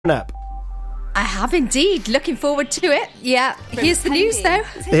up. I have indeed. Looking forward to it. Yeah. Here's the news, though.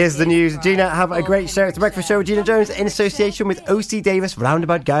 Here's the news. Gina, have a great show. It's the Breakfast Show with Gina Jones in association with O.C. Davis,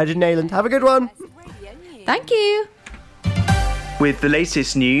 Roundabout Garage in Neyland. Have a good one. Thank you. With the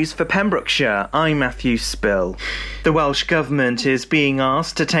latest news for Pembrokeshire, I'm Matthew Spill. The Welsh Government is being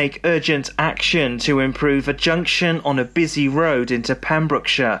asked to take urgent action to improve a junction on a busy road into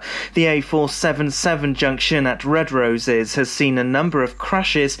Pembrokeshire. The A477 junction at Red Roses has seen a number of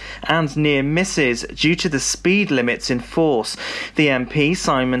crashes and near misses due to the speed limits in force. The MP,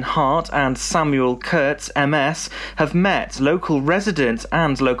 Simon Hart, and Samuel Kurtz, MS, have met local residents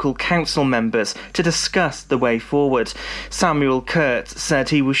and local council members to discuss the way forward. Samuel Kurtz said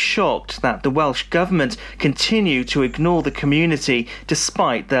he was shocked that the Welsh Government continue to ignore the community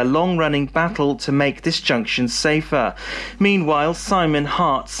despite their long-running battle to make this junction safer. Meanwhile, Simon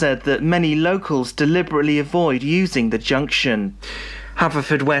Hart said that many locals deliberately avoid using the junction.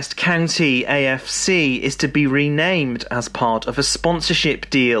 Haverfordwest County AFC is to be renamed as part of a sponsorship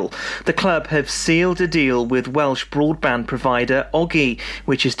deal. The club have sealed a deal with Welsh broadband provider Oggy,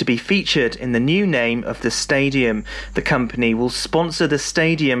 which is to be featured in the new name of the stadium. The company will sponsor the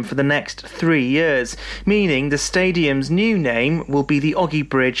stadium for the next 3 years, meaning the stadium's new name will be the Oggy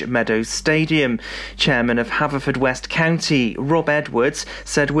Bridge Meadows Stadium. Chairman of Haverfordwest County, Rob Edwards,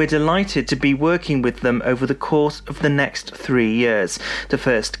 said we're delighted to be working with them over the course of the next 3 years. The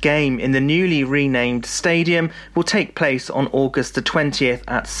first game in the newly renamed stadium will take place on August the 20th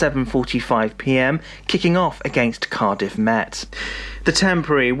at 7:45 p.m, kicking off against Cardiff Met. The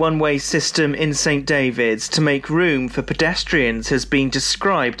temporary one-way system in St David's to make room for pedestrians has been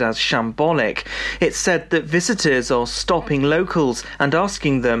described as shambolic. It's said that visitors are stopping locals and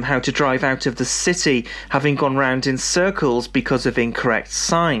asking them how to drive out of the city, having gone round in circles because of incorrect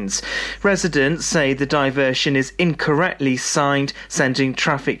signs. Residents say the diversion is incorrectly signed, sending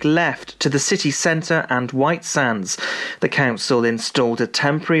traffic left to the city centre and White Sands. The council installed a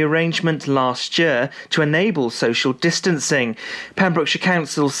temporary arrangement last year to enable social distancing. Pembrokeshire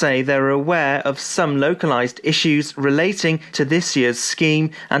Council say they're aware of some localised issues relating to this year's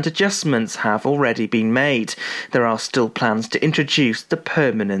scheme and adjustments have already been made. There are still plans to introduce the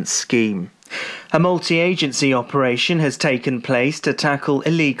permanent scheme. A multi-agency operation has taken place to tackle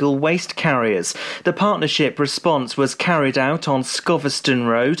illegal waste carriers. The partnership response was carried out on Scoverston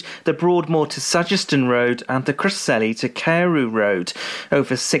Road, the Broadmoor to Sageston Road and the Crosselly to Carew Road.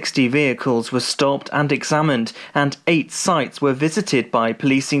 Over 60 vehicles were stopped and examined and 8 sites were visited by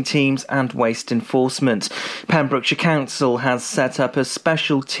policing teams and waste enforcement. Pembrokeshire Council has set up a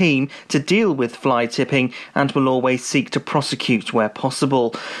special team to deal with fly tipping and will always seek to prosecute where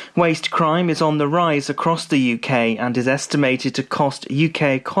possible. Waste crime is on the rise across the UK and is estimated to cost UK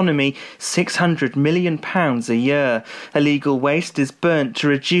economy £600 million a year. Illegal waste is burnt to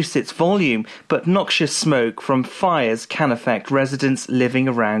reduce its volume, but noxious smoke from fires can affect residents living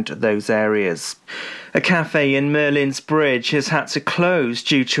around those areas. A cafe in Merlin's Bridge has had to close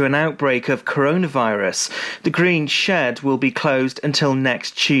due to an outbreak of coronavirus. The Green Shed will be closed until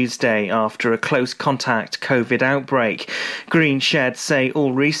next Tuesday after a close contact COVID outbreak. Green Shed say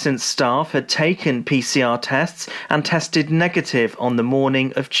all recent staff had taken PCR tests and tested negative on the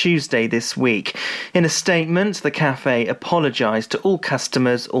morning of Tuesday this week. In a statement, the cafe apologised to all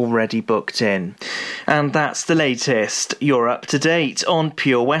customers already booked in. And that's the latest. You're up to date on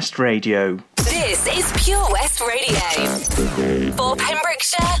Pure West Radio. This is Pure West Radio. For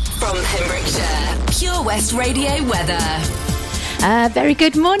Pembrokeshire, from Pembrokeshire. Pure West Radio weather. Very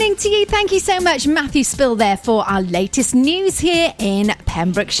good morning to you. Thank you so much, Matthew Spill, there for our latest news here in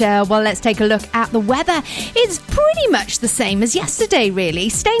Pembrokeshire. Well, let's take a look at the weather. It's pretty much the same as yesterday, really.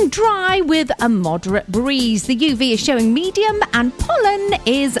 Staying dry with a moderate breeze. The UV is showing medium and pollen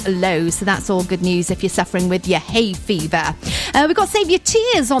is low. So that's all good news if you're suffering with your hay fever. We've got Save Your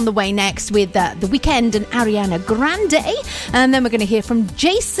Tears on the way next with The Weeknd and Ariana Grande. And then we're going to hear from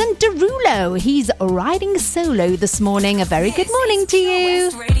Jason Derulo. He's riding solo this morning. A very good morning to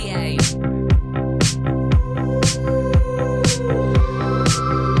you.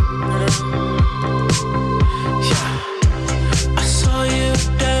 I saw you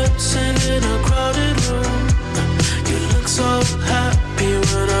dancing in a crowded room. You look so happy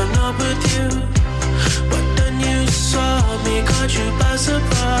when I'm not with you. But then you saw me, caught you by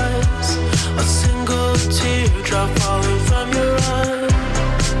surprise. A single teardrop falling from your eye.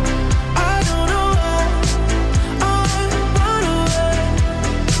 I don't know why I run away.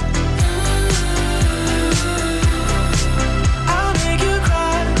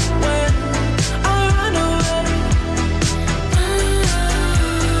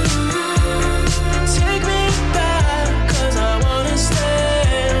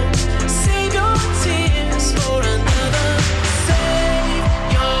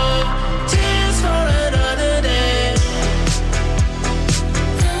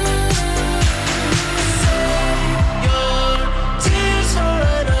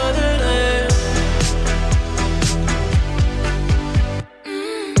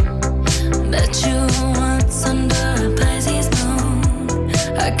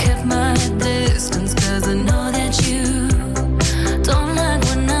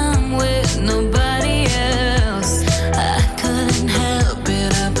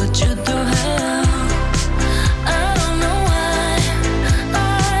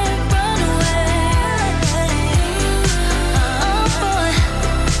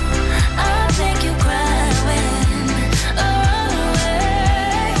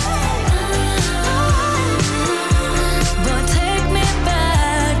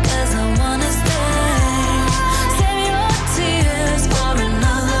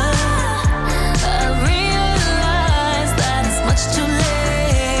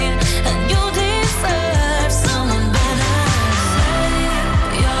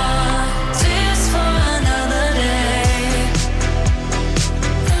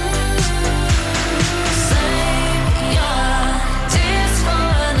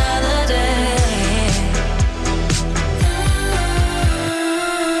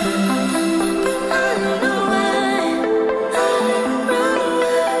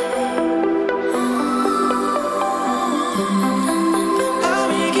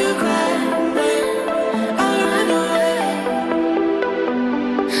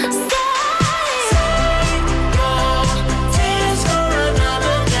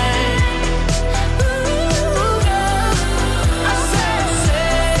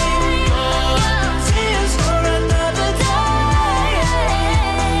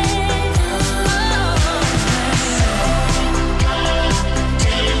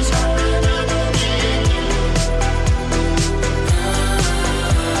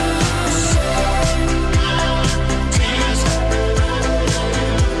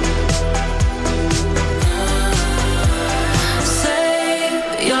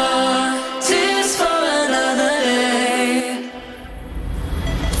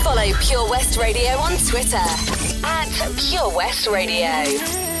 West Radio on Twitter. @Pure West Radio.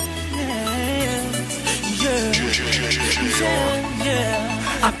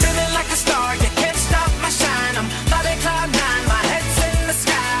 I'm feeling like a star, you can't stop my shine. I'm flying cloud nine, my head's in the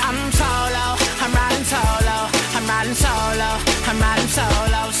sky. I'm solo, I'm riding solo, I'm riding solo, I'm riding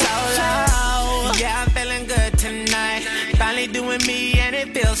solo, solo. Yeah, I'm feeling good tonight. Finally doing me and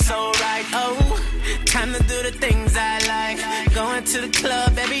it feels so right. Oh, time to do the things I like. Going to the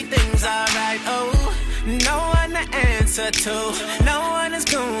club, everything's alright. Oh, no one to answer to, no one is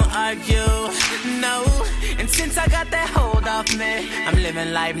gonna argue, no. And since I got that hold off me, I'm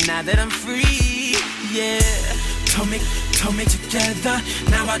living life now that I'm free, yeah. Told me together,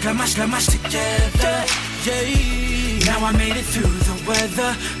 now I got my together, yeah. Now I made it through the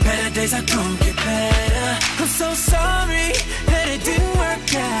weather, better days are gonna get better. I'm so sorry that it didn't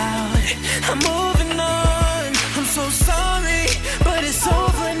work out, I'm moving on. I'm so sorry, but it's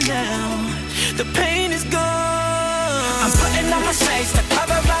over now. The pain is gone. I'm putting on my shades to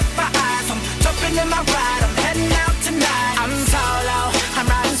cover up my eyes. I'm jumping in my ride, I'm heading out tonight. I'm solo, I'm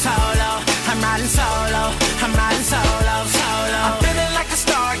riding solo, I'm riding solo, I'm riding solo, solo. I'm feeling like a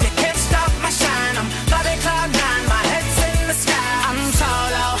star, you can't stop my shine. I'm flying cloud nine, my head's in the sky. I'm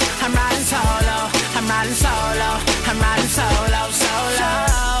solo, I'm riding solo, I'm riding solo, I'm riding solo, solo.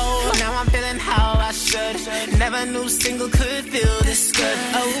 Now I'm feeling how I should. Never knew single could feel this good.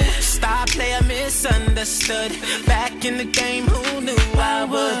 Oh, star player misunderstood. Back in the game, who knew I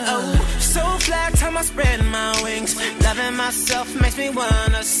would? Oh, so fly, time I spread my wings. Loving myself makes me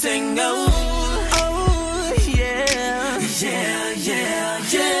wanna sing. Oh, oh, yeah, yeah, yeah,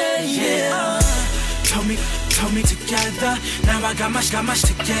 yeah, yeah. Told me together. Now I got much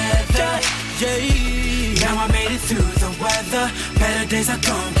together. Yeah. Now I made it through the weather. Better days are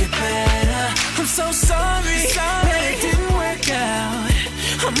gonna get better. I'm so sorry that it didn't work out.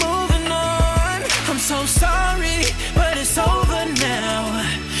 I'm moving on. I'm so sorry, but it's over now.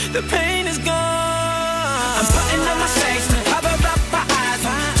 The pain is gone. I'm putting on my shades to cover up my eyes.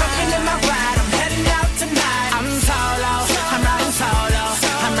 I'm jumping in my ride. I'm heading out tonight. I'm solo. I'm riding solo.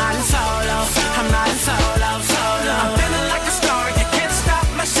 I'm riding solo. I'm riding solo, solo. I'm feeling like a star. You can't stop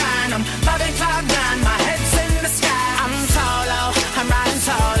my shine. I'm loving cloud nine. My head's in the sky. I'm solo. I'm riding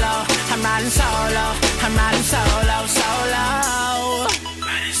solo. I'm riding solo. I'm riding solo, solo.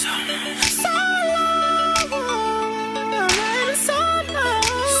 Riding solo. Solo. I'm riding solo.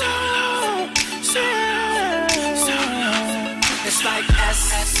 Solo. Solo. Solo. It's like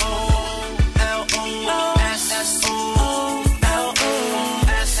SSOLO.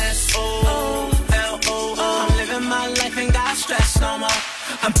 I'm living my life, ain't got stress no more.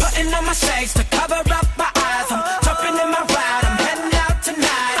 I'm putting on my shades to cover up my eyes. I'm jumping in my ride, I'm heading out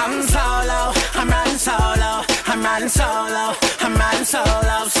tonight. I'm solo, I'm riding solo, I'm riding solo, I'm riding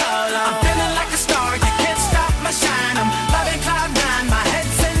solo, solo. I'm feeling like a star, you can't stop my shine. I'm loving cloud nine, my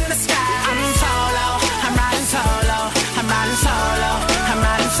head's in the sky. I'm solo, I'm riding solo, I'm riding solo, I'm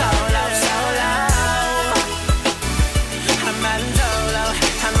riding solo, solo. I'm riding solo,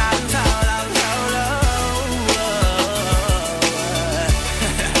 I'm riding solo, solo.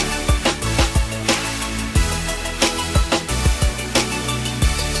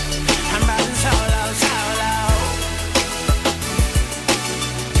 I'm riding solo, solo.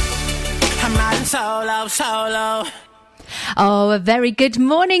 I'm riding solo, solo. Oh, a very good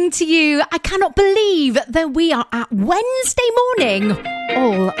morning to you. I cannot believe that we are at Wednesday morning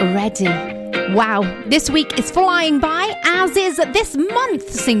already. Wow, this week is flying by, as is this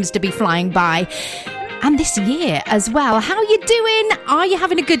month seems to be flying by. And this year as well. How are you doing? Are you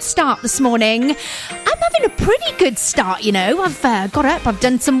having a good start this morning? I'm having a pretty good start, you know. I've got up, I've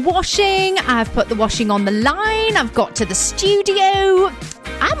done some washing, I've put the washing on the line, I've got to the studio.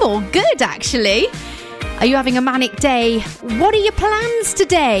 I'm all good, actually. Are you having a manic day? What are your plans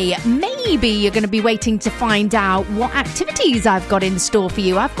today? Maybe you're going to be waiting to find out what activities I've got in store for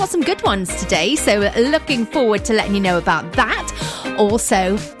you. I've got some good ones today, so looking forward to letting you know about that.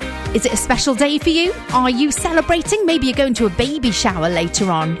 Also, is it a special day for you? Are you celebrating? Maybe you're going to a baby shower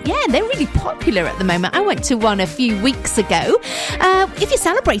later on. Yeah, they're really popular at the moment. I went to one a few weeks ago. If you're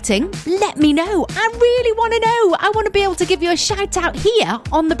celebrating, let me know. I really want to know. I want to be able to give you a shout out here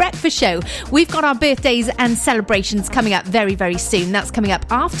on The Breakfast Show. We've got our birthdays and celebrations coming up very, very soon. That's coming up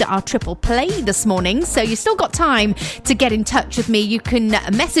after our triple play this morning. So you've still got time to get in touch with me. You can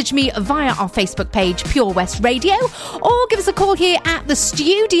message me via our Facebook page, Pure West Radio, or give us a call here at the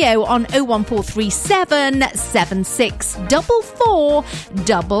studio radio on 01437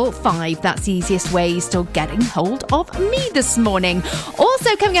 764455. That's the easiest ways to getting hold of me this morning.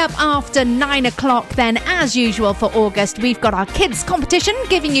 Also coming up after 9 o'clock then, as usual for August, we've got our kids competition,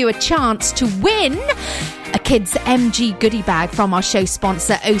 giving you a chance to win a kids MG goodie bag from our show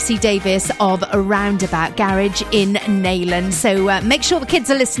sponsor OC Davis of Roundabout Garage in Neyland. So make sure the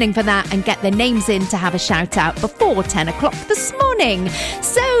kids are listening for that and get their names in to have a shout out before 10 o'clock this morning.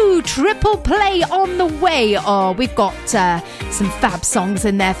 So triple play on the way. Oh, we've got some fab songs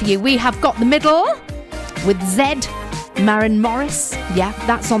in there for you. We have got The Middle with Zed, Maren Morris, yeah,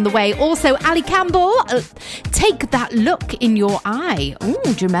 that's on the way. Also, Ali Campbell, Take That Look in Your Eye. Ooh, do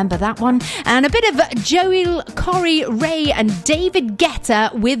you remember that one? And a bit of Joel, Corey, Ray and David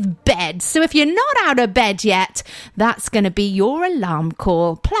Guetta with Bed. So if you're not out of bed yet, that's going to be your alarm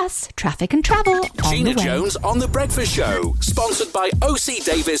call. Plus, traffic and travel on Gina the way. Jones on The Breakfast Show, sponsored by OC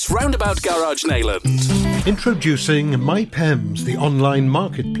Davis Roundabout Garage Neyland. Introducing My Pems, the online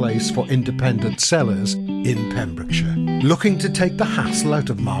marketplace for independent sellers in Pembrokeshire. Looking to take the hassle out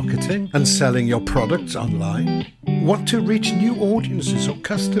of marketing and selling your products online? Want to reach new audiences or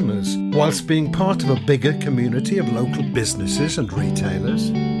customers whilst being part of a bigger community of local businesses and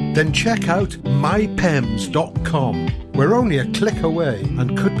retailers? Then check out mypems.com. We're only a click away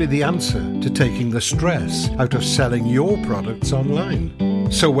and could be the answer to taking the stress out of selling your products online.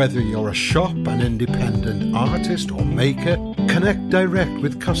 So whether you're a shop, an independent artist or maker, connect direct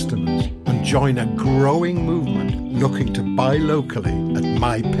with customers and join a growing movement looking to buy locally at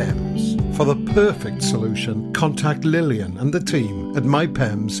MyPems. For the perfect solution, contact Lillian and the team at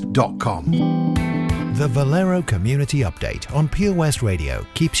mypems.com. The Valero Community Update on Pure West Radio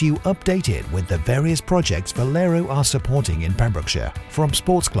keeps you updated with the various projects Valero are supporting in Pembrokeshire, from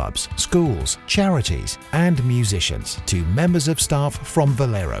sports clubs, schools, charities and musicians to members of staff from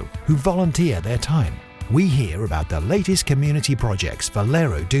Valero who volunteer their time. We hear about the latest community projects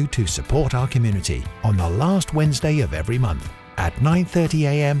Valero do to support our community on the last Wednesday of every month at 9:30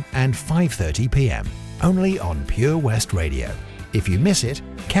 a.m. and 5:30 p.m. only on Pure West Radio. If you miss it,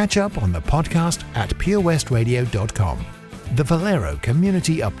 catch up on the podcast at purewestradio.com. The Valero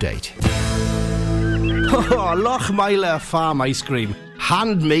Community Update. Oh, Lochmeyler Farm Ice Cream.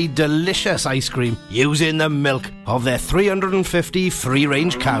 Handmade delicious ice cream using the milk of their 350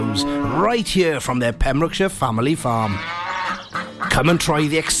 free-range cows right here from their Pembrokeshire family farm. Come and try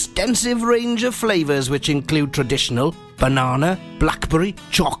the extensive range of flavours which include traditional, banana, blackberry,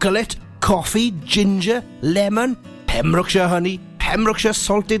 chocolate, coffee, ginger, lemon, Pembrokeshire honey, Pembrokeshire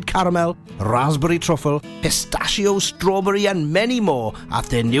salted caramel, raspberry truffle, pistachio, strawberry and many more at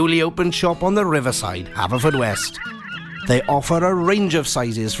their newly opened shop on the Riverside, Haverfordwest. They offer a range of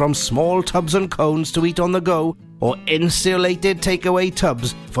sizes from small tubs and cones to eat on the go or insulated takeaway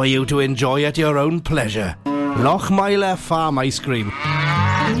tubs for you to enjoy at your own pleasure. Lochmeyler Farm Ice Cream.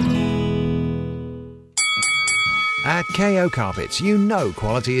 At KO Carpets, you know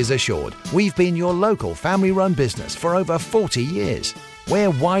quality is assured. We've been your local family-run business for over 40 years.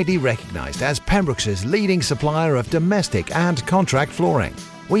 We're widely recognised as Pembrokeshire's leading supplier of domestic and contract flooring.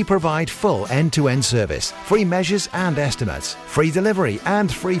 We provide full end-to-end service, free measures and estimates, free delivery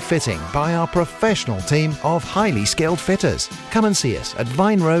and free fitting by our professional team of highly skilled fitters. Come and see us at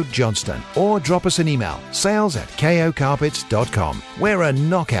Vine Road, Johnston, or drop us an email, sales@kocarpets.com. We're a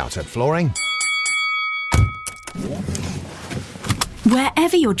knockout at flooring.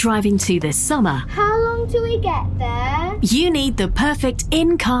 Wherever you're driving to this summer, how long do we get there? You need the perfect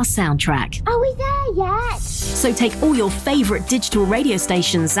in-car soundtrack. Are we there yet? So take all your favourite digital radio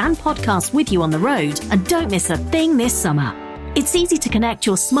stations and podcasts with you on the road and don't miss a thing this summer. It's easy to connect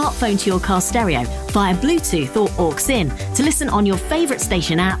your smartphone to your car stereo via Bluetooth or aux-in to listen on your favourite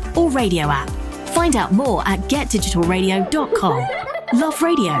station app or radio app. Find out more at getdigitalradio.com. Love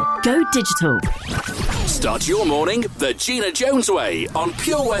radio. Go digital. Start your morning the Gina Jones way on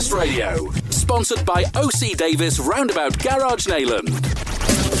Pure West Radio. Sponsored by OC Davis Roundabout Garage Neyland.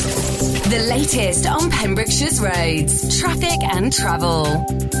 The latest on Pembrokeshire's roads, traffic and travel.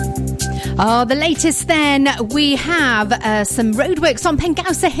 Oh, the latest then, we have some roadworks on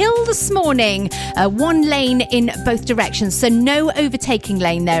Pengausa Hill this morning. One lane in both directions, so no overtaking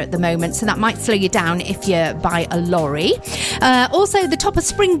lane there at the moment, so that might slow you down if you're by a lorry. Also, the top of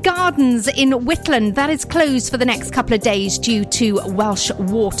Spring Gardens in Whitland, that is closed for the next couple of days due to Welsh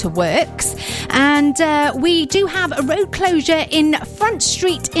Waterworks. And we do have a road closure in Front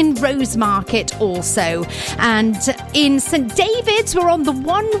Street in Rosemarket also. And in St David's, we're on the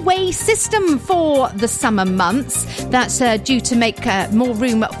one-way system system for the summer months. That's due to make more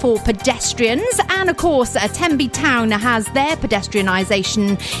room for pedestrians. And of course, Tenby Town has their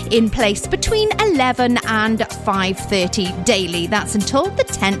pedestrianisation in place between 11 and 5:30 daily. That's until the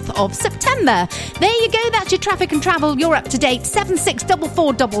 10th of September. There you go. That's your traffic and travel. You're up to date.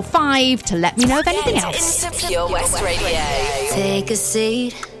 764455 to let me know of anything else. Into Pure West Radio. Take a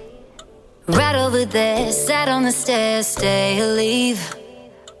seat right over there. Sat on the stairs, stay or leave.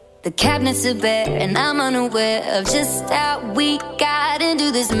 The cabinets are bare and I'm unaware of just how we got into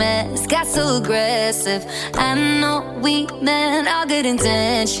this mess. Got so aggressive. I know we meant all good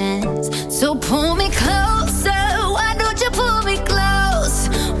intentions. So pull me closer. Why don't you pull me close?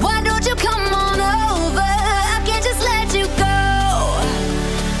 Why don't you come on over? I can't just let you go.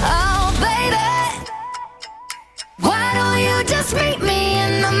 Oh baby, why don't you just meet me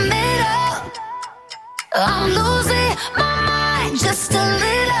in the middle? I'm losing my mind just a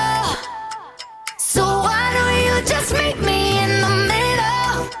little. So why don't you just meet me in the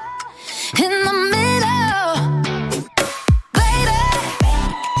middle? In the middle. Baby,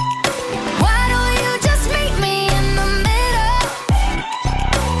 why don't you just meet me in the middle?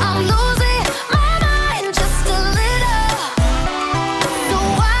 I'm losing my mind just a little. So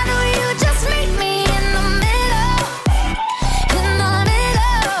why don't you just meet me in the middle? In the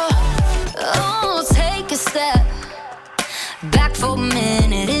middle. Oh, take a step back for a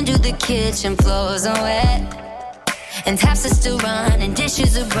minute into the kitchen, floors are wet, and taps are still running,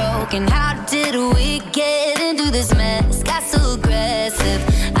 dishes are broken. How did we get into this mess? Got so aggressive.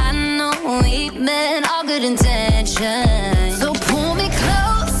 I know we meant all good intentions. So pull me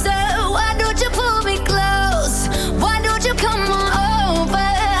closer. Why don't you pull me close? Why don't you come on over?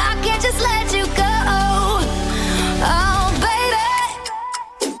 I can't just let you go. Oh baby,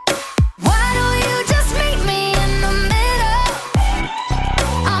 why don't you just meet me in the middle?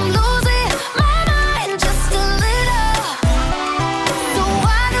 I'm losing my mind just a little. So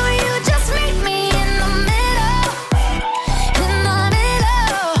why don't you just meet me in the middle? In the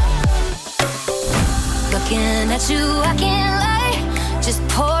middle. Looking at you, I can't lie. Just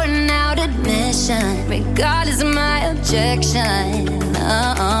pouring out admission, regardless of my objection.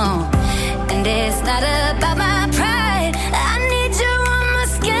 Oh, and it's not about my pride. I need you on my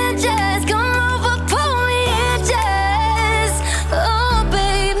skin, just come over, pull me in, just. Oh,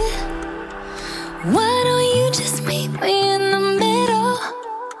 baby, why don't you just meet me in the middle?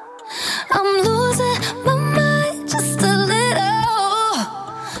 I'm losing my mind just a little.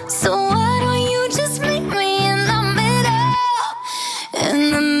 So why don't you just meet me in the middle? In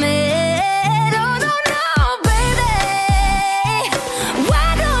the middle, no, no, baby.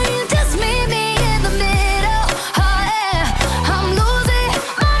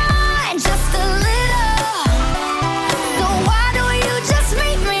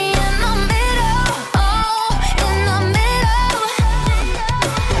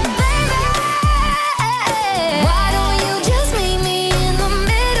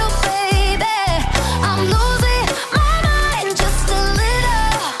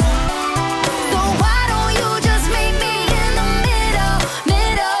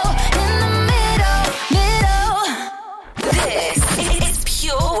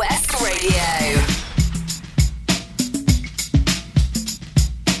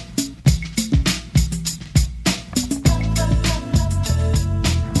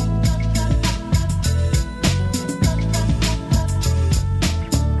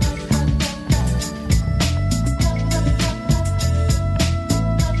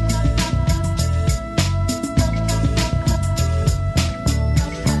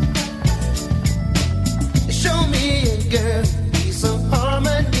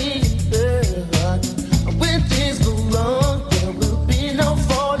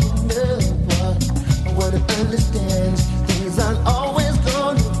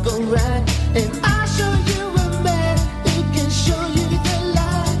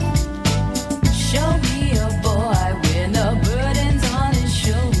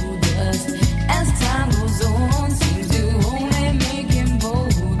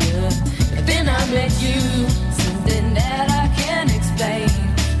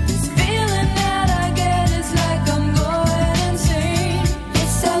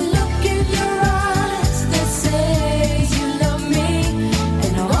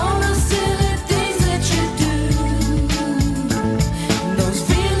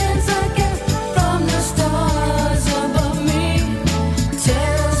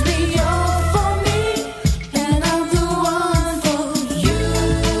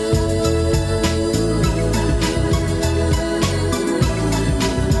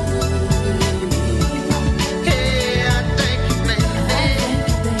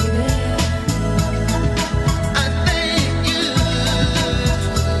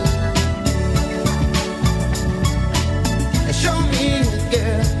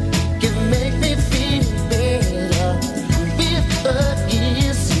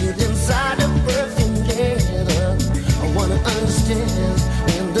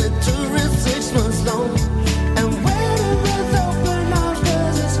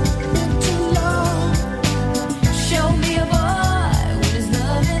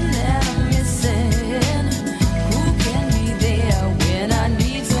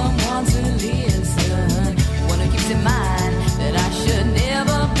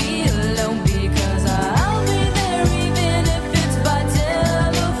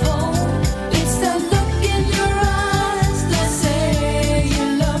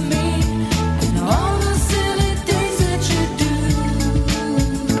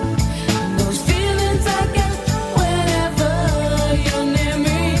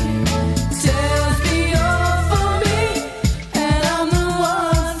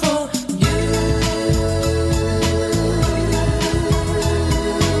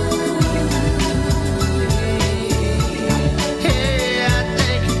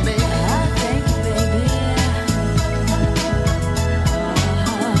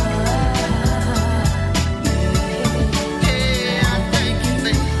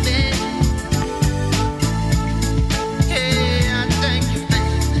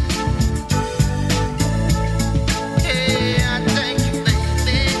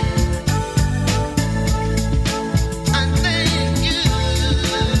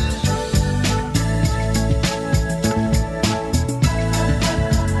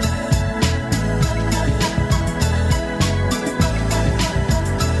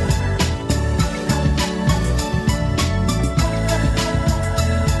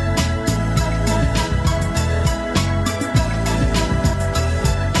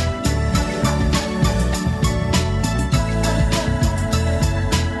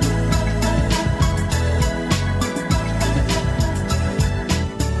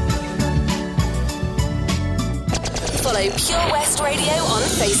 Pure West Radio on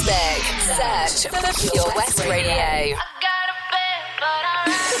Facebook. Search for Pure West Radio.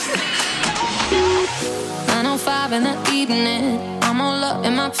 9:05 in the evening, I'm all up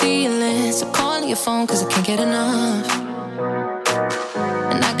in my feelings. So calling your phone cause I can't get enough.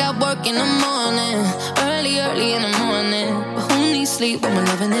 And I got work in the morning, early in the morning. But who needs sleep when we're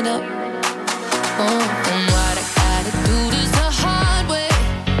loving it up? Oh, and what I gotta do this the hard way.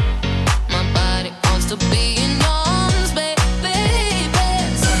 My body wants to be in arms, baby.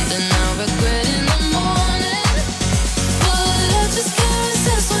 Something I regret in the morning. But I just can't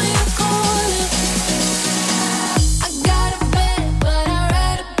resist when you're calling. I got a bed, but I'd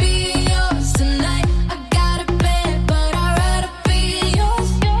rather be yours tonight. I got a bed, but I'd rather be yours.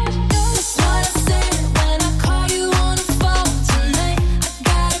 That's what I said when I call you on the phone tonight. I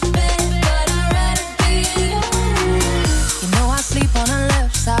got a bed, but I'd rather be yours. You know I sleep on the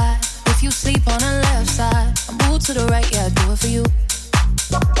left side. If you sleep on the left side, I move to the right, yeah, I do it for you.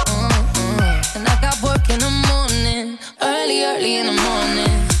 And I got work in the morning, early in the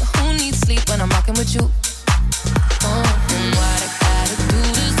morning. But who needs sleep when I'm rocking with you? And what I gotta do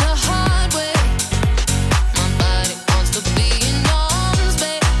this the hard way. My body wants to be in arms,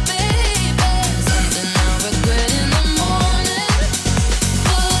 baby. Something I regret in the morning.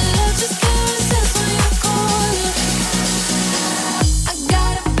 But I just can't resist when you're calling. I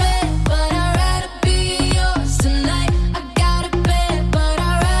got a bed, but I'd rather be yours tonight. I got a bed, but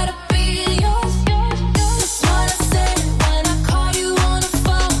I'd rather be yours. That's what I said when I call you on the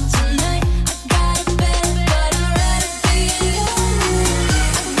phone tonight. I got a bed, but I'd rather be yours.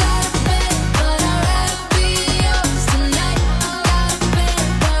 I got a bed, but I'd rather be yours tonight. I got a bed,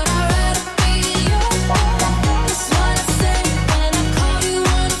 but I'd rather be yours. That's what I said when I call you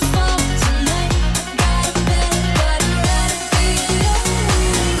on the phone tonight. I got a bed, but I'd rather be yours.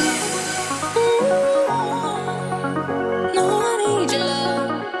 No, I need your love.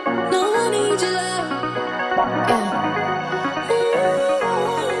 No, I need your love. Yeah.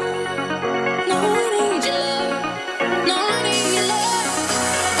 No, I need your love. No, I need your love.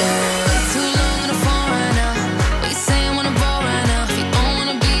 Too long on the phone right now. What you saying wanna roll right now? If you don't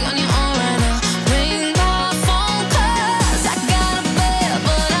wanna be on your own right now, ring my phone 'cause I got a bed,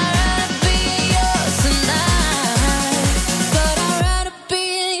 but I'd rather be yours tonight. But I'd rather be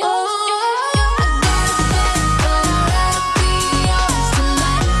yours. I got a bed, but I'd rather be yours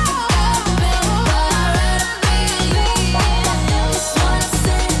tonight. I got a bed, but I'd rather be yours. That's what I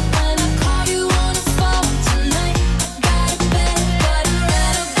said when I call you on the phone tonight. I got a bed, but I'd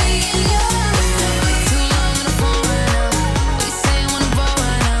rather be yours. Too long on the phone right now. What you saying wanna roll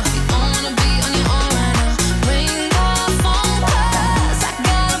right now? If you don't wanna be on your own right now, ring my phone 'cause I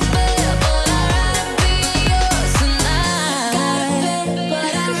got a bed, but I'd rather be yours tonight. Got a bed,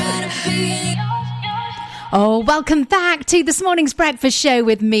 but I'd rather be yours. Oh, welcome back to this morning's breakfast show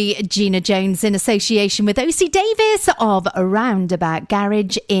with me, Gina Jones, in association with OC Davis of Roundabout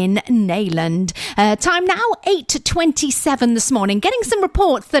Garage in Neyland. Time now, 8:27 this morning. Getting some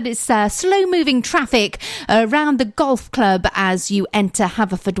reports that it's slow-moving traffic around the golf club as you enter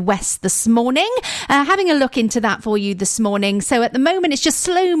Haverfordwest this morning. Having a look into that for you this morning. So at the moment, it's just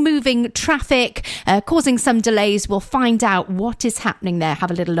slow-moving traffic, causing some delays. We'll find out what is happening there.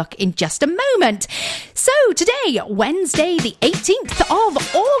 Have a little look in just a moment. So today, Wednesday, the 18th of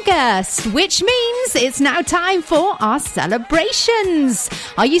August, which means it's now time for our celebrations.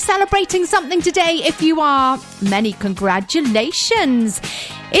 Are you celebrating something today? If you are, many congratulations.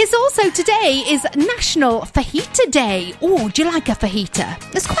 It's also today is National Fajita Day. Oh, do you like a fajita?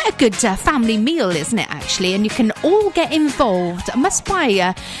 It's quite a good family meal, isn't it, actually? And you can all get involved. I must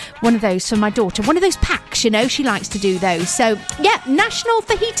buy one of those for my daughter. One of those packs, you know, she likes to do those. So, yeah, National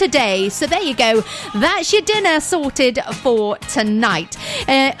Fajita Day. So there you go. That's your dinner sorted for tonight.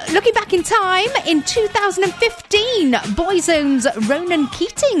 Looking back in time, in 2015, Boyzone's Ronan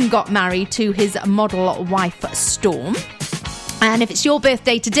Keating got married to his model wife, Storm. And if it's your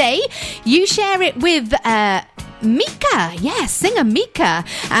birthday today, you share it with Mika. Yes, singer Mika.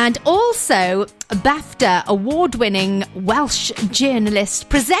 And also BAFTA award-winning Welsh journalist,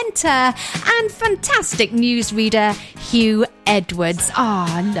 presenter and fantastic newsreader Hugh Edwards.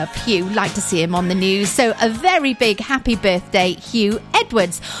 I love Hugh. Like to see him on the news. So a very big happy birthday, Hugh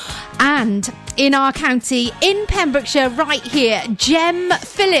Edwards. And in our county, in Pembrokeshire, right here, Jem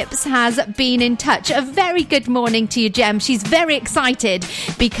Phillips has been in touch. A very good morning to you, Jem. She's very excited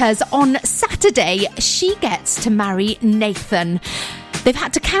because on Saturday, she gets to marry Nathan. They've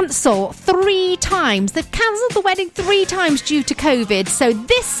had to cancel 3 times. They've cancelled the wedding 3 times due to COVID. So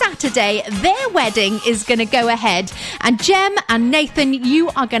this Saturday, their wedding is going to go ahead. And Jem and Nathan, you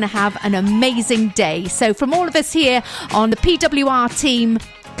are going to have an amazing day. So from all of us here on the PWR team,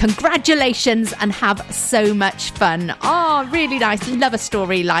 congratulations and have so much fun. Oh, really nice. Love a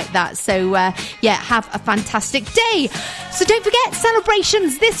story like that. So, have a fantastic day. So don't forget,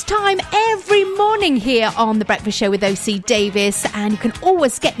 celebrations this time every morning here on The Breakfast Show with OC Davis. And you can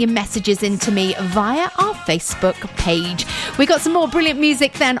always get your messages into me via our Facebook page. We got some more brilliant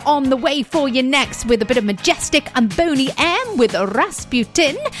music then on the way for you next with a bit of Majestic and Boney M with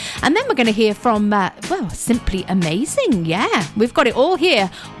Rasputin. And then we're going to hear from, Simply Amazing. Yeah, we've got it all here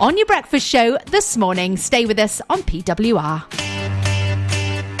on your breakfast show this morning. Stay with us on PWR.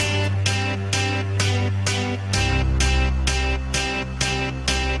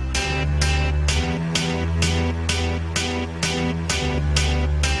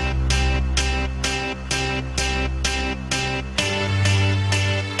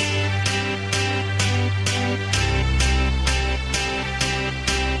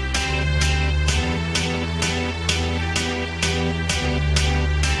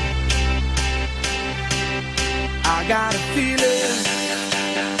 I got a feeling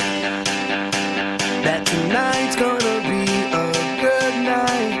that tonight's gonna be a good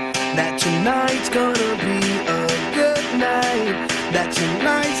night. That tonight's gonna be a good night. That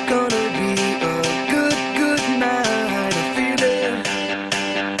tonight's gonna be a good night. A feeling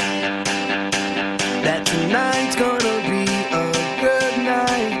that tonight's gonna be a good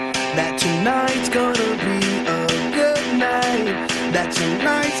night. That tonight's gonna be a good night. That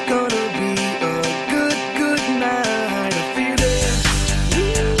tonight's gonna be a good night. A feeling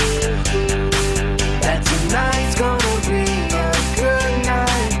that tonight's gonna be a good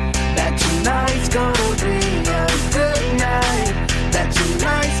night. That tonight's gonna be a good night. That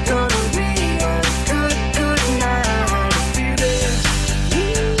tonight's gonna be a good night. A feeling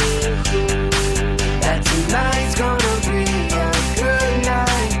that tonight's gonna be a good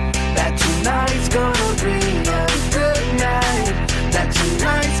night. That tonight's gonna be a good night. That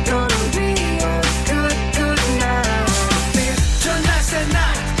tonight's gonna be a good night. Tonight's the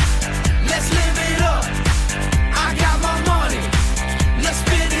night. Let's live it up. I got my money. Let's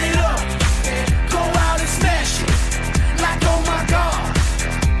spin it up. Go out and smash it. Like, oh my God.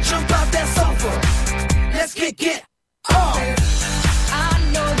 Jump out that sofa. Let's get up. I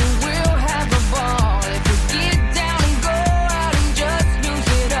know that we'll have a ball if we get down and go out and just lose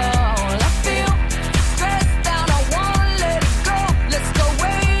it all. I feel stressed out, I wanna let it go. Let's go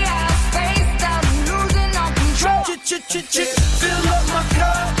way out, spaced out, and losing all control. Fill up my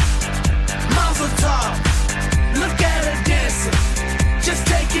cup. Mazel tov. Look at her dancing. Just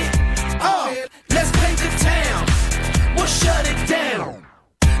take it off. Let's paint the town. We'll shut it down.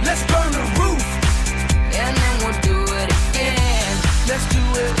 Let's burn the roof. And then we'll do it again. Let's do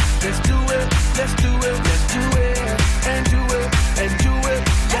it. Let's do it. Let's do it. Let's do it. And do it. And do it.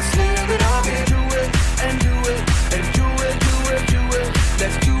 Let's live it up. And do it. And do it. And do it. Do it. Do it.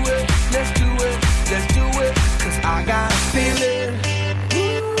 Let's do it. Let's do it. Let's do it. 'Cause I got a feeling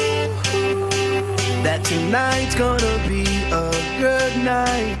that tonight's gonna be a good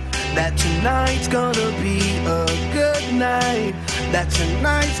night. That tonight's gonna be a good night. That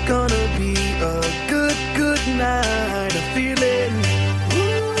tonight's gonna be a good night. A feeling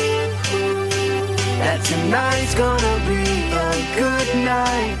that tonight's gonna be a good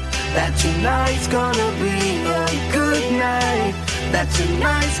night. That tonight's gonna be a good night. That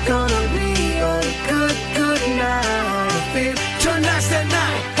tonight's gonna be a good night. I feel tonight's the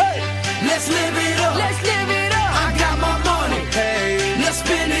night. Hey, let's live it up. Let's live it up. I got my money. Hey, let's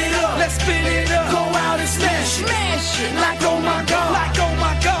spin it up. Let's spin it up. Go out and smash it. Smash it. Like oh my God. Like oh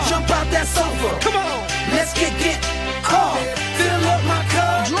my God. Jump out that sofa. Come on. Let's get off. Fill up my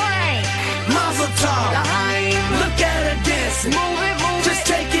cup. Drink. Mazel tov. Look at her dancing. Move it. Just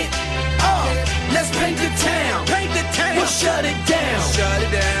take it off. Let's paint the town. We'll shut it down.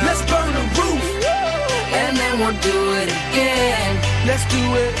 Let's burn the roof. And then we'll do it again. Let's do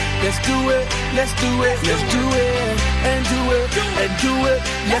it. Let's do it. Let's do it. Let's do it. And do it. And do it.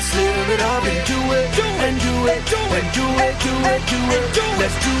 Let's live it up and do it. And do it. And do it. Do it. Do it.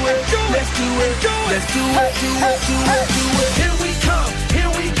 Let's do it. Let's do it. Let's do it. Do it. Do it. Do it. Here we come.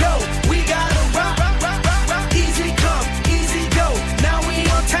 Here we go. We gotta rock. Easy come. Easy go. Now we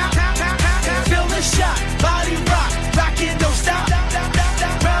on top. Feel the shot. Body rock. Rock it. Don't stop.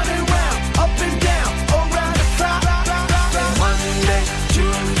 Round and round. Up and down. Around the clock. Monday,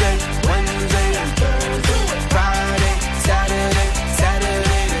 Tuesday, Wednesday, and Thursday. Friday, Saturday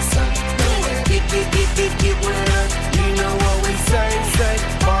to Sunday. Get with us. You know what we say.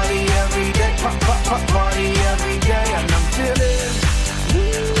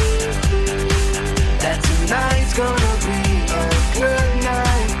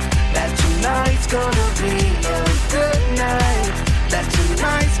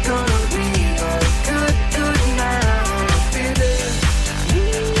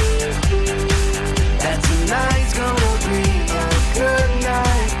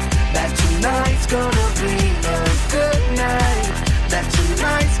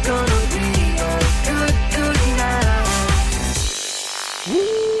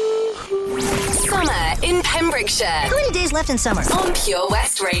 Summer in Pembrokeshire. How many days left in summer? On Pure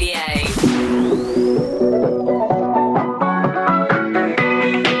West Radio.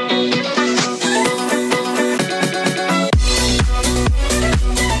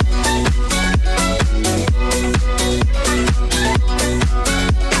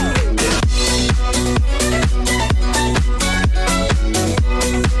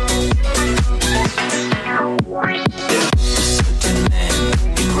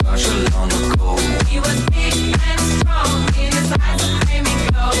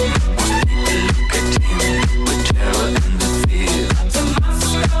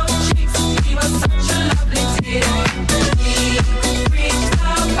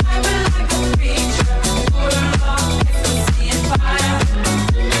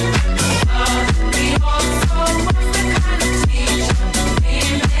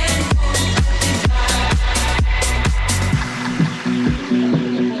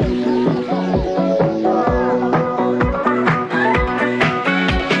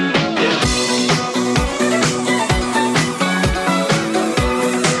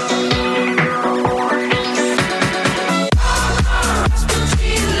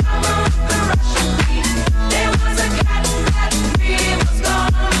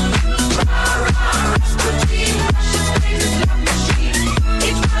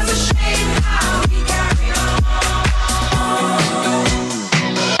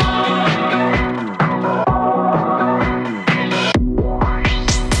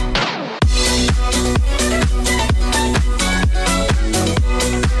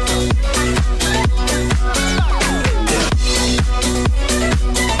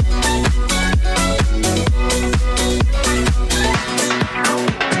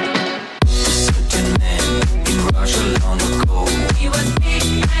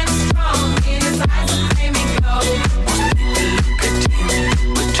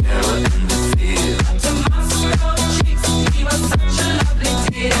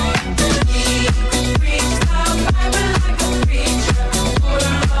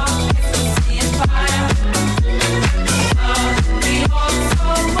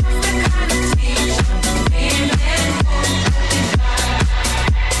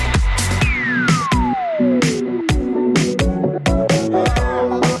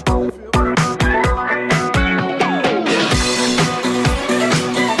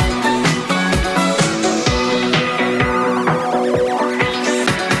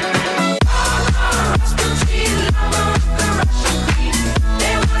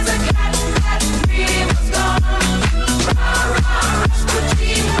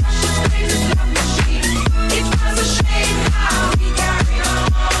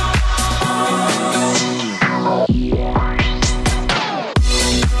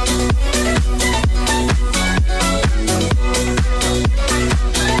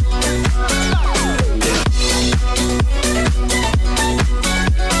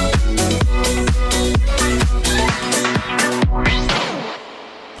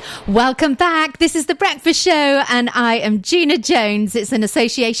 Welcome back. This is The Breakfast Show and I am Gina Jones. It's in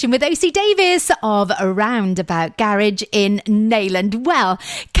association with OC Davis of Roundabout Garage in Neyland. Well,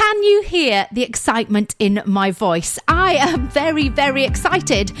 can you hear the excitement in my voice? I am very, very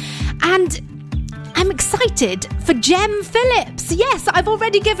excited, and I'm excited for Jem Phillips. Yes, I've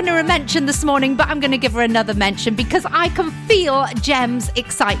already given her a mention this morning, but I'm going to give her another mention because I can feel Jem's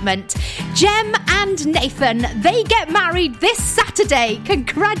excitement. Jem and Nathan, they get married this Saturday.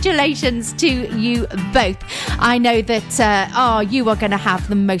 Congratulations to you both. I know that, you are going to have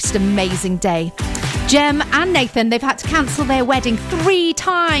the most amazing day. Jem and Nathan, they've had to cancel their wedding 3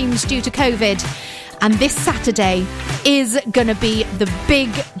 times due to COVID. And this Saturday is going to be the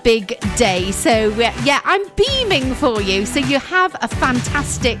big, big day. So, yeah, I'm beaming for you. So you have a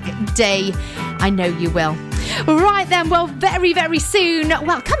fantastic day. I know you will. Right then, well, very, very soon,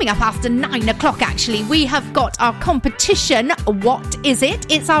 well, coming up after 9 o'clock, actually, we have got our competition. What is it?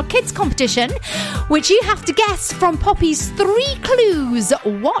 It's our kids competition, which you have to guess from Poppy's 3 clues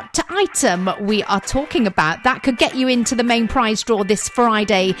what item we are talking about. That could get you into the main prize draw this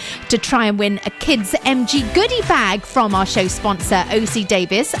Friday to try and win a kids MG goodie bag from our show sponsor, OC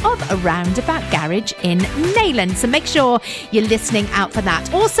Davis of Roundabout Garage in Neyland. So make sure you're listening out for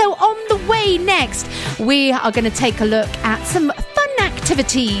that. Also, on the way next, we are going to take a look at some fun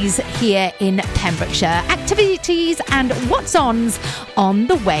activities here in Pembrokeshire. Activities and what's-ons on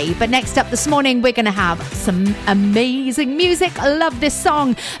the way. But next up this morning, we're going to have some amazing music. I love this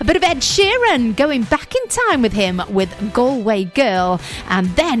song. A bit of Ed Sheeran, going back in time with him with Galway Girl. And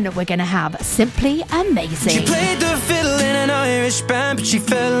then we're going to have Simply Amazing. She played the fiddle in an Irish band, but she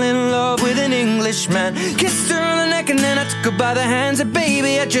fell in love with an Englishman. Kissed her on the neck and then I took her by the hands. And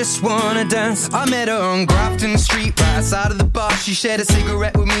baby, I just wanna dance. I met her on Grafton Street, right outside of the bar. She shared a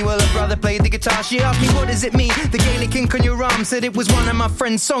cigarette with me while her brother played the guitar. She asked me, what does it mean? The Gaelic ink on your arm. Said it was one of my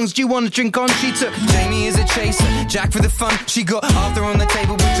friend's songs. Do you want to drink on? She took Jamie as a chaser, Jack for the fun. She got Arthur on the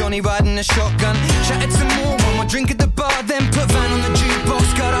table with Johnny riding a shotgun. Chatted some more, one more drink at the bar, then put Van on the jukebox,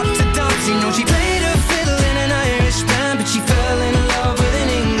 got up to dance. You know she played her fiddle in an Irish band, but she fell in love with an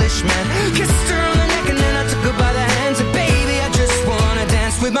Englishman. Kissed her on the neck and then I took her by the hands. And baby, I just wanna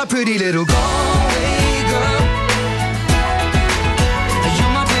dance with my pretty little Galway girl.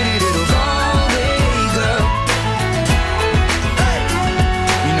 You're my pretty little Galway girl. Hey.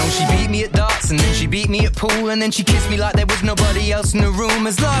 You know she beat me at darts and then she beat me at pool, and then she kissed me like there was nobody else in the room.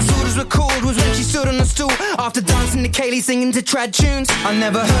 As last orders were called was when she stood on the stool after dancing to Kaylee, singing to trad tunes. I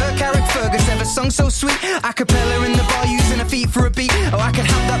never heard Carrick Fergus ever sung so sweet. A cappella in the bar using her feet for a beat. Oh, I could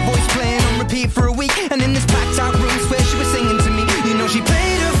have that voice playing on repeat for a week. And in this packed out room where she was singing to me. You know she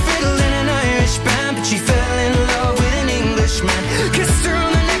played her fiddle in an Irish band, but she fell in love with an Englishman. Kissed her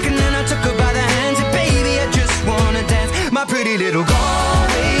on the neck and then I took her by the hands. And baby, I just wanna dance, my pretty little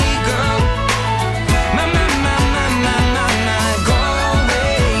Galway girl. My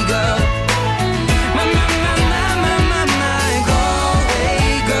Galway girl. My Galway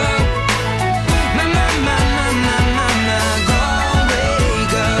girl. My Galway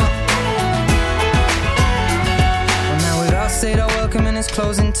girl. Well, now we'd all said our welcome and it's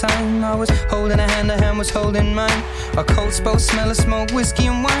closing time. I was holding her hand was holding mine. Our coats both smell of smoke, whiskey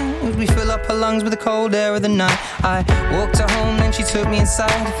and wine, as we fill up her lungs with the cold air of the night. I walked her home, then she took me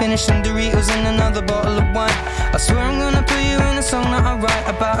inside, finished some Doritos and another bottle of wine. I swear I'm gonna put you in a song that I write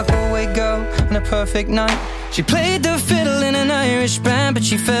about a Galway girl and a perfect night. She played the fiddle in an Irish band, but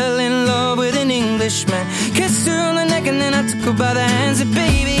she fell in love with an Englishman. Kissed her on the neck and then I took her by the hands. And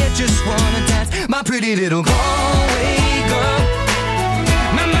baby, I just wanna dance, my pretty little Galway girl.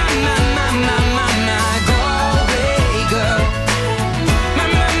 My Galway girl. My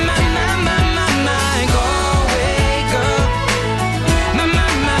Galway girl.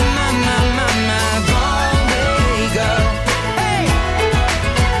 My Galway girl. Hey!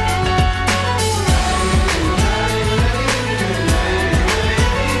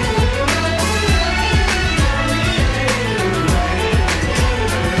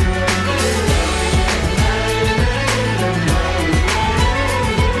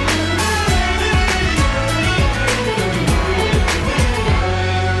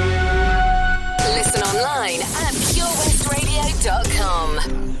 Listen online at purewestradio.com.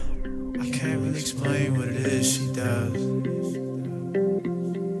 I can't really explain what it is she does.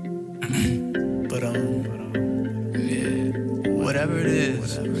 But yeah, whatever it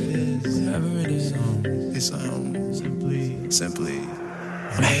is, it's simply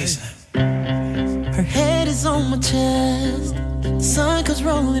amazing. Her head is on my chest, the sun comes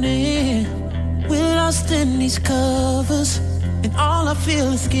rolling in. We're lost in these covers, and all I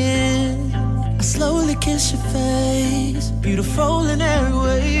feel is skin. I slowly kiss your face, beautiful in every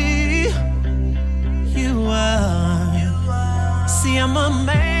way. You are. See, I'm a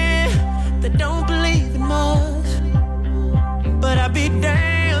man that don't believe in much, but I'd be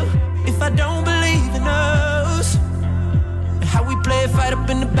damned if I don't believe in us. And how we play a fight up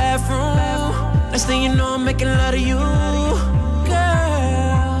in the bathroom. Next thing you know, I'm making love to you.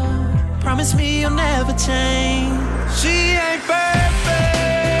 Girl, promise me you'll never change. She ain't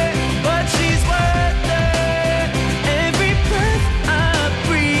perfect, but she's worth it. Every breath I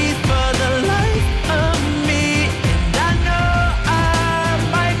breathe for the life of me. And I know I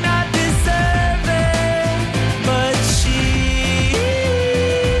might not deserve it, but she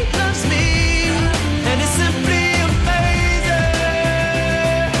loves me, and it's simply amazing.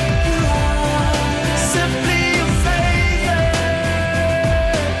 Simply amazing.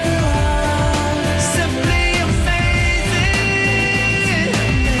 Simply amazing.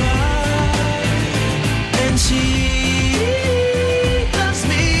 And she loves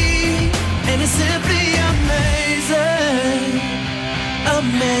me, and it's simply amazing.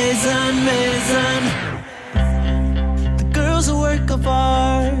 Amazing, amazing. The girl's a work of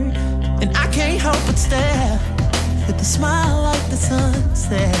art, and I can't help but stare. With a smile like the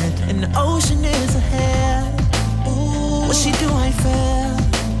sunset, and the ocean is ahead. Ooh, what she do ain't fair.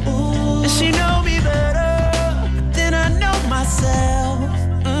 Ooh, and she know me better than I know myself.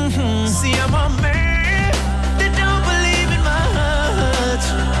 See, I'm a man that don't believe in much,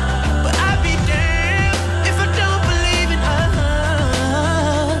 but I'd be damned if I don't believe in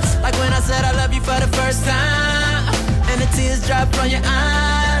us. Like when I said I love you for the first time, and the tears dropped from your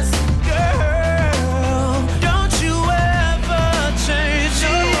eyes. Girl, don't you ever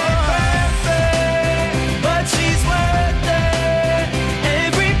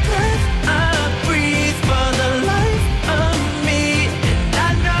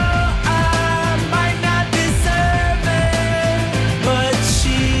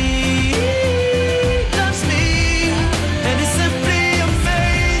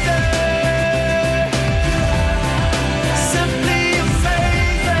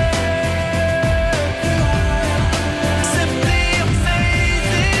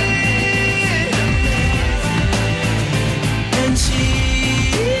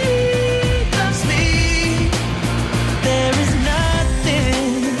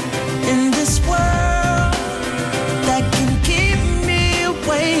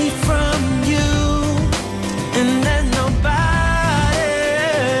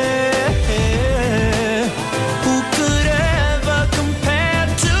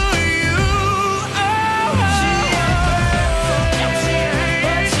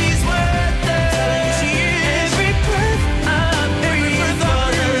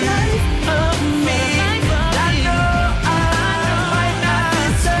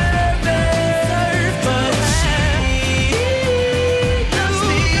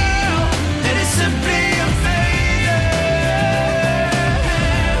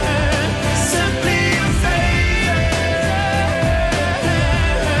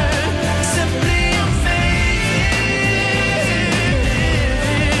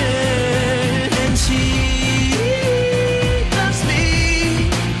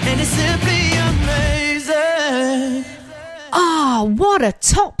What a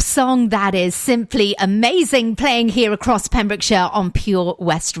top song that is. Simply amazing, playing here across Pembrokeshire on Pure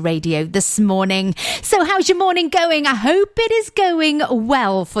West Radio this morning. So how's your morning going? I hope it is going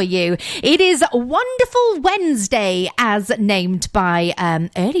well for you. It is Wonderful Wednesday, as named by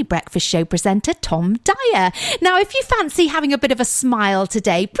early breakfast show presenter Tom Dyer. Now, if you fancy having a bit of a smile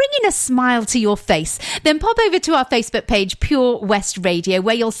today, bringing a smile to your face, then pop over to our Facebook page, Pure West Radio,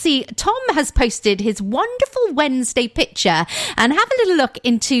 where you'll see Tom has posted his Wonderful Wednesday picture, and have a little look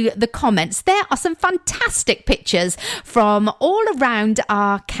into the comments. There are some fantastic pictures from all around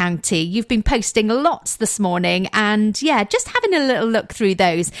our county. You've been posting lots this morning, and yeah, just having a little look through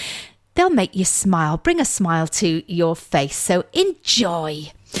those. They'll make you smile, bring a smile to your face. So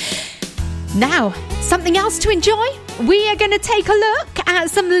enjoy. Now, something else to enjoy. We are going to take a look at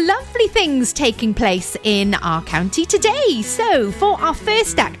some lovely things taking place in our county today. So, for our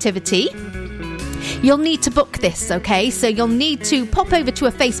first activity, you'll need to book this, okay? So you'll need to pop over to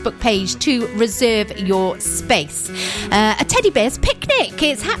a Facebook page to reserve your space. A teddy bear's picnic.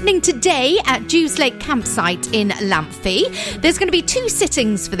 It's happening today at Dews Lake Campsite in Lamphy. There's going to be 2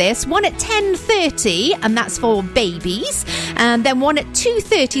 sittings for this. One at 10:30, and that's for babies. And then one at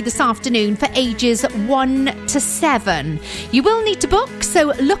 2:30 this afternoon for ages 1 to 7. You will need to book,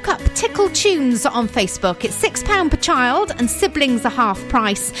 so look up Tickle Tunes on Facebook. It's £6 per child, and siblings are half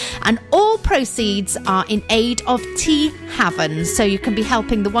price. And all proceeds are in aid of Tea Haven, so you can be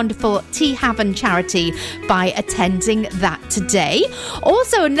helping the wonderful Tea Haven charity by attending that today.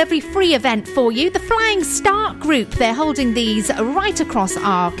 Also, a lovely free event for you, the Flying Start Group. They're holding these right across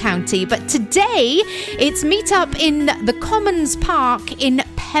our county, but today it's meet up in the Commons Park in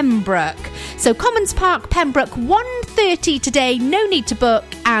Pembroke. So Commons Park, Pembroke, 1:30 today, no need to book,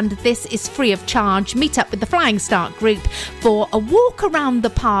 and this is free of charge. Meet up with the Flying Start Group for a walk around the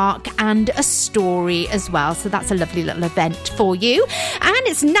park and a story as well. So that's a lovely little event for you. And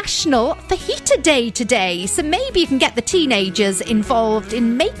it's National Fajita Day today, so maybe you can get the teenagers involved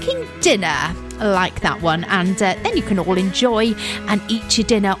in making dinner. Like that one, and then you can all enjoy and eat your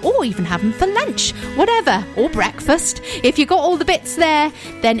dinner, or even have them for lunch, whatever, or breakfast. If you've got all the bits there,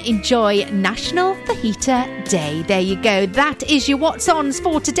 then enjoy National Fajita Day. There you go. That is your What's Ons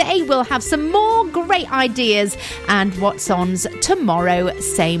for today. We'll have some more great ideas and What's Ons tomorrow,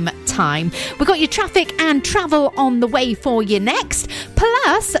 same time. We've got your traffic and travel on the way for you next,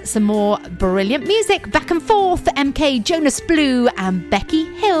 plus some more brilliant music back and forth. MK, Jonas Blue and Becky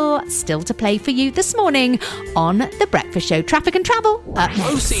Hill still to play for you this morning on The Breakfast Show. Traffic and travel up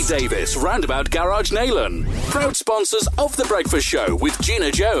next. OC Davis Roundabout Garage Neyland, proud sponsors of The Breakfast Show with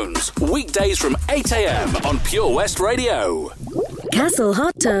Gina Jones, weekdays from 8 a.m. on Pure West Radio. Castle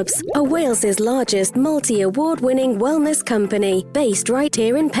Hot Tubs are Wales's largest multi-award-winning wellness company, based right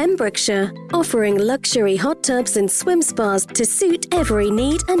here in Pembrokeshire, offering luxury hot tubs and swim spas to suit every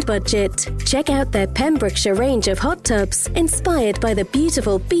need and budget. Check out their Pembrokeshire range of hot tubs, inspired by the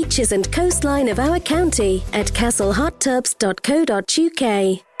beautiful beaches and coastline of our county, at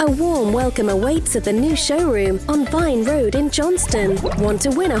castlehottubs.co.uk. A warm welcome awaits at the new showroom on Vine Road in Johnston. Want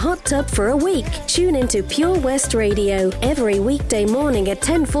to win a hot tub for a week? Tune into Pure West Radio every weekday morning at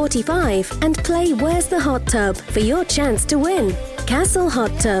 10:45 and play Where's the Hot Tub for your chance to win. Castle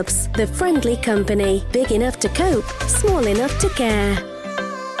Hot Tubs, the friendly company, big enough to cope, small enough to care.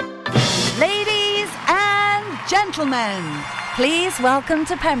 Ladies and gentlemen, please welcome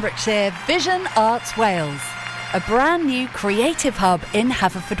to Pembrokeshire Vision Arts Wales, a brand new creative hub in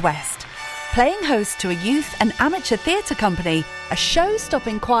Haverfordwest, playing host to a youth and amateur theatre company, a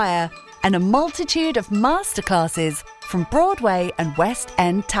show-stopping choir, and a multitude of masterclasses from Broadway and West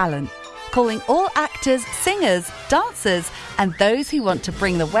End talent, calling all actors, singers, dancers, and those who want to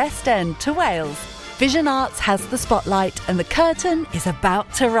bring the West End to Wales. Vision Arts has the spotlight, and the curtain is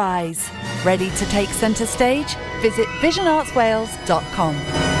about to rise. Ready to take centre stage? Visit visionartswales.com.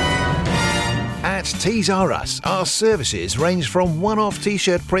 At Tees R Us, our services range from one-off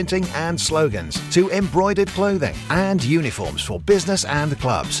t-shirt printing and slogans to embroidered clothing and uniforms for business and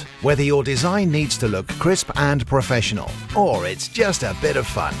clubs. Whether your design needs to look crisp and professional, or it's just a bit of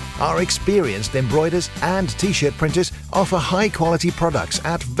fun, our experienced embroiders and t-shirt printers offer high-quality products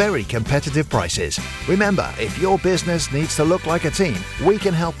at very competitive prices. Remember, if your business needs to look like a team, we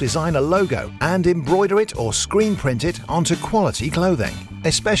can help design a logo and embroider it or screen print it onto quality clothing,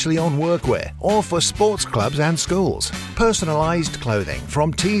 especially on workwear or for sports clubs and schools. Personalised clothing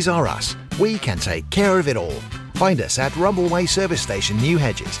from Tees R Us. We can take care of it all. Find us at Rumbleway Service Station, New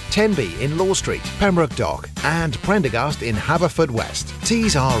Hedges, 10B in Law Street, Pembroke Dock, and Prendergast in Haverfordwest.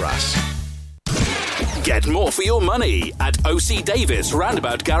 Tees R Us. Get more for your money at OC Davis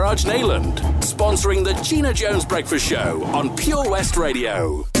Roundabout Garage Neyland. Sponsoring the Gina Jones Breakfast Show on Pure West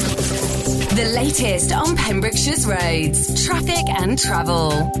Radio. The latest on Pembrokeshire's roads, traffic and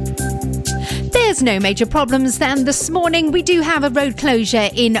travel. There's no major problems then this morning. We do have a road closure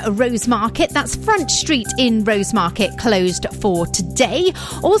in Rosemarket. That's Front Street in Rosemarket closed for today.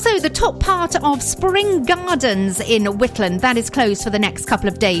 Also, the top part of Spring Gardens in Whitland, that is closed for the next couple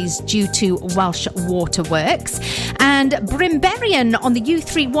of days due to Welsh Waterworks. And Brimberian on the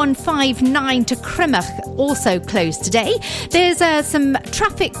U3159 to Crimach also closed today. There's some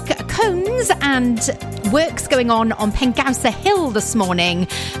traffic cones and works going on Pengausa Hill this morning,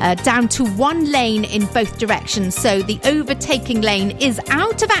 down to one lane in both directions. So the overtaking lane is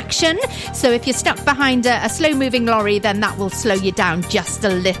out of action. So if you're stuck behind a slow-moving lorry, then that will slow you down just a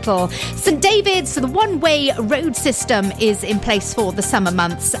little. St David's, the one-way road system is in place for the summer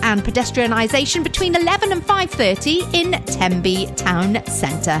months, and pedestrianisation between 11 and 5:30 in Tenby Town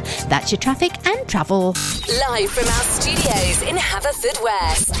Centre. That's your traffic and travel. Live from our studios in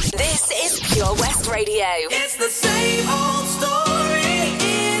Haverfordwest, this is Pure West Radio. It's the same old story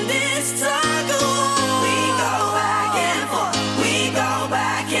in this tug-of-war. We go back and forth, we go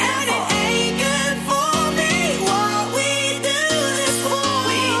back and forth. It ain't good for me what we do this for.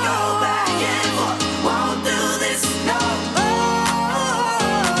 We go back and forth, won't do this no more.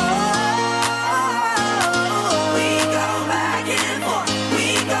 We go back and forth,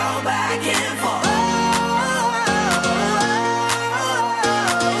 we go back and forth.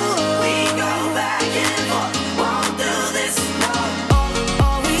 We go back and forth, won't do this no more.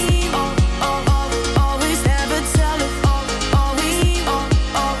 Always never tell it. Always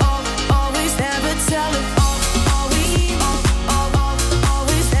never tell it. Always never tell it.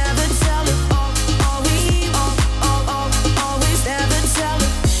 Always never tell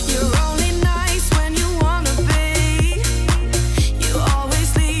it. You're only nice when you wanna be. You always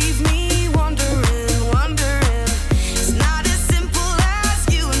leave me wondering. It's not as simple as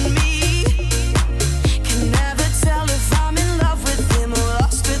you and me. Can never tell if I'm in love with him or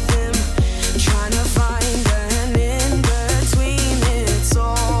lost with him. Trying to find an in between. It's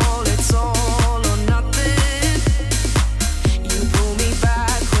all or nothing. You pull me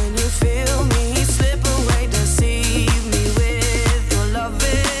back when you feel me slip away, deceive me with your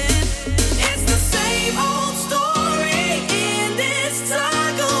loving. It's the same old story in this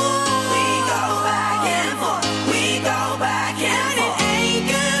tug-of-war. We go back and forth, we go back and forth. It ain't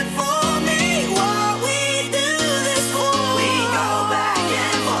good for me what we do this for. We go back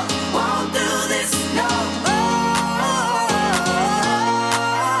and forth, won't do this no more.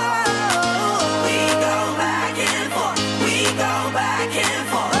 We go back and forth, we go back and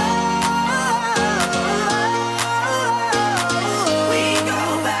forth. We go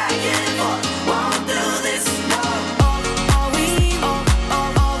back and forth, won't do this no more.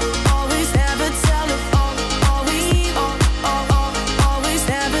 Always never tell it. Always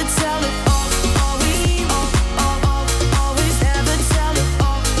never tell it. Always never tell it.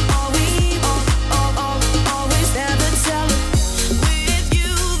 Always never tell it. With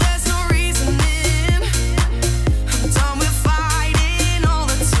you, there's no reasoning. I'm done with fighting all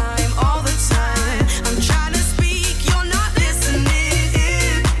the time. I'm trying to speak, you're not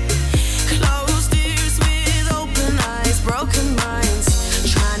listening. Closed ears with open eyes, broken minds.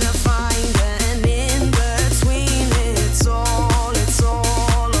 Trying to find an in between. It's all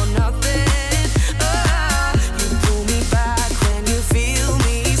or nothing. You pull me back when you feel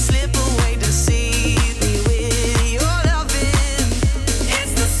me slip away, deceive me with your loving.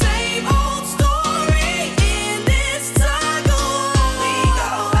 It's the same old story in this tug-of-war. We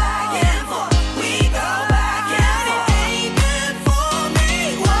go back and forth, we go back and forth. It ain't good for me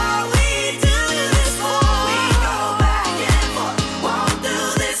what we do this for. We go back and forth, won't do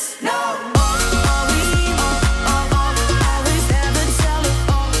this no more. Always never tell it.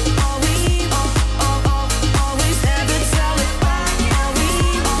 Always never tell it. Always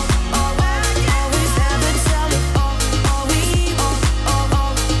never tell it.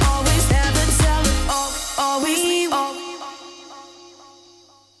 Always never tell it.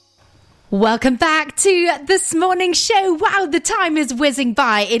 Welcome back to this morning's show. Wow, the time is whizzing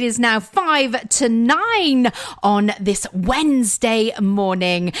by. It is now 5 to 9 on this Wednesday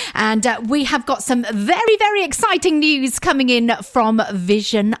morning. And we have got some very, very exciting news coming in from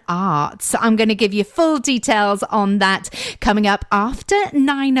Vision Arts. I'm going to give you full details on that coming up after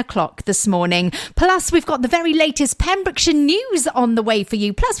 9 o'clock this morning. Plus, we've got the very latest Pembrokeshire news on the way for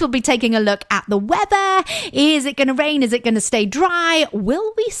you. Plus, we'll be taking a look at the weather. Is it going to rain? Is it going to stay dry?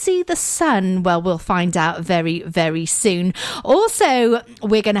 Will we see the sun sun? Well, we'll find out very, very soon. Also,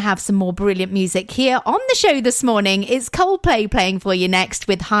 we're going to have some more brilliant music here on the show this morning. It's Coldplay playing for you next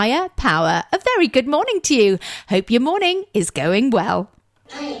with Higher Power. A very good morning to you. Hope your morning is going well.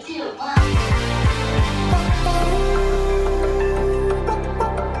 3, 2, 1.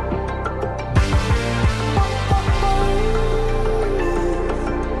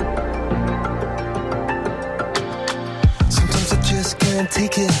 Can't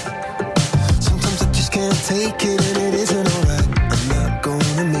take it. Sometimes I just can't take it, and it isn't alright. I'm not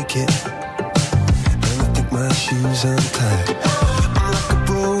gonna make it, and I think my shoes untied. I'm like a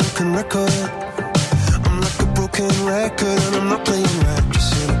broken record. I'm like a broken record, and I'm not playing right. Just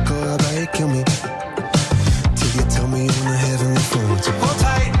cynical, how about you kill me till you tell me on the heavenly phone. So hold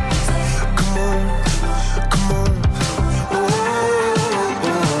tight. Come on, come on.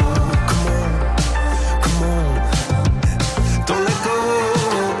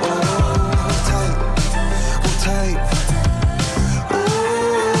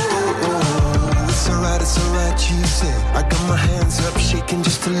 I got my hands up shaking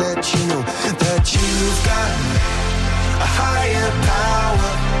just to let you know that you've got a higher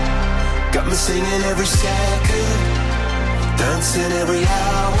power. Got me singing every second, dancing every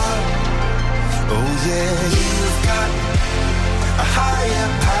hour. Oh yeah, you've got a higher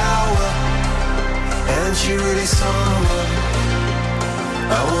power, and she really someone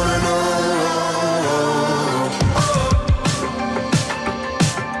I wanna know.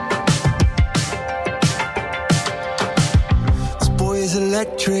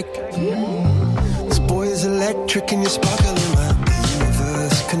 Electric. This boy is electric, and you're sparkling like the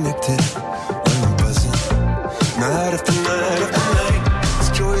universe connected. And I'm buzzing night after night after night. This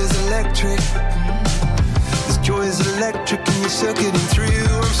joy is electric. This joy is electric, and you're circuiting through.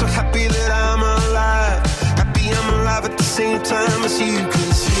 I'm so happy that I'm alive. Happy I'm alive at the same time as you,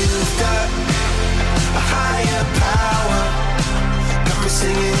 'cause you've got a higher power. Got me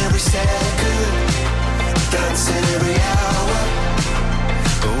singing every second, dancing every hour.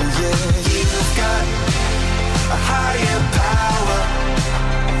 Oh yeah, you've got a higher power,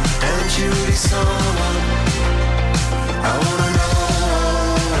 and you're really someone I wanna know.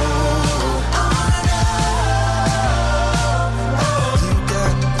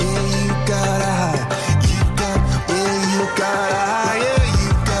 You got a high. You got a higher. You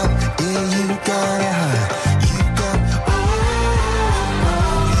got a high. You got, you got a high.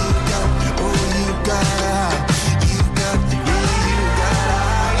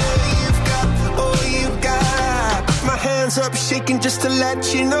 Up shaking just to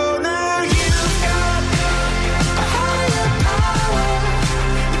let you know now you've got a higher power.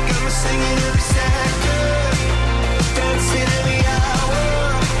 You got me singing every second, dancing every hour.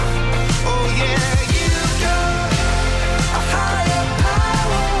 Oh yeah, you've got a higher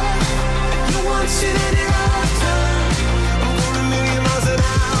power. You want it any lifetime. I'm going a million miles an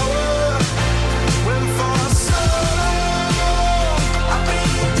hour. Went for so long, I've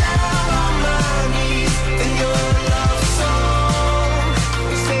been down on my knees in your love.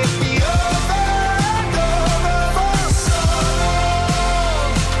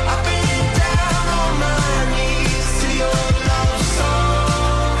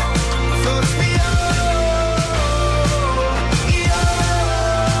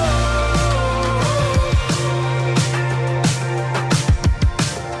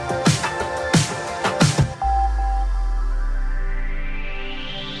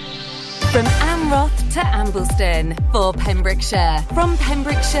 From Amroth to Ambleston for Pembrokeshire. From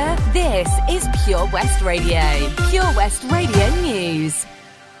Pembrokeshire, this is Pure West Radio. Pure West Radio News.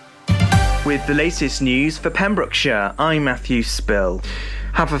 With the latest news for Pembrokeshire, I'm Matthew Spill.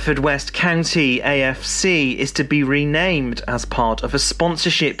 Haverfordwest County AFC is to be renamed as part of a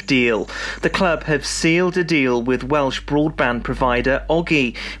sponsorship deal. The club have sealed a deal with Welsh broadband provider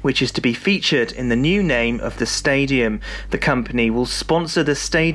Oggy, which is to be featured in the new name of the stadium. The company will sponsor the stadium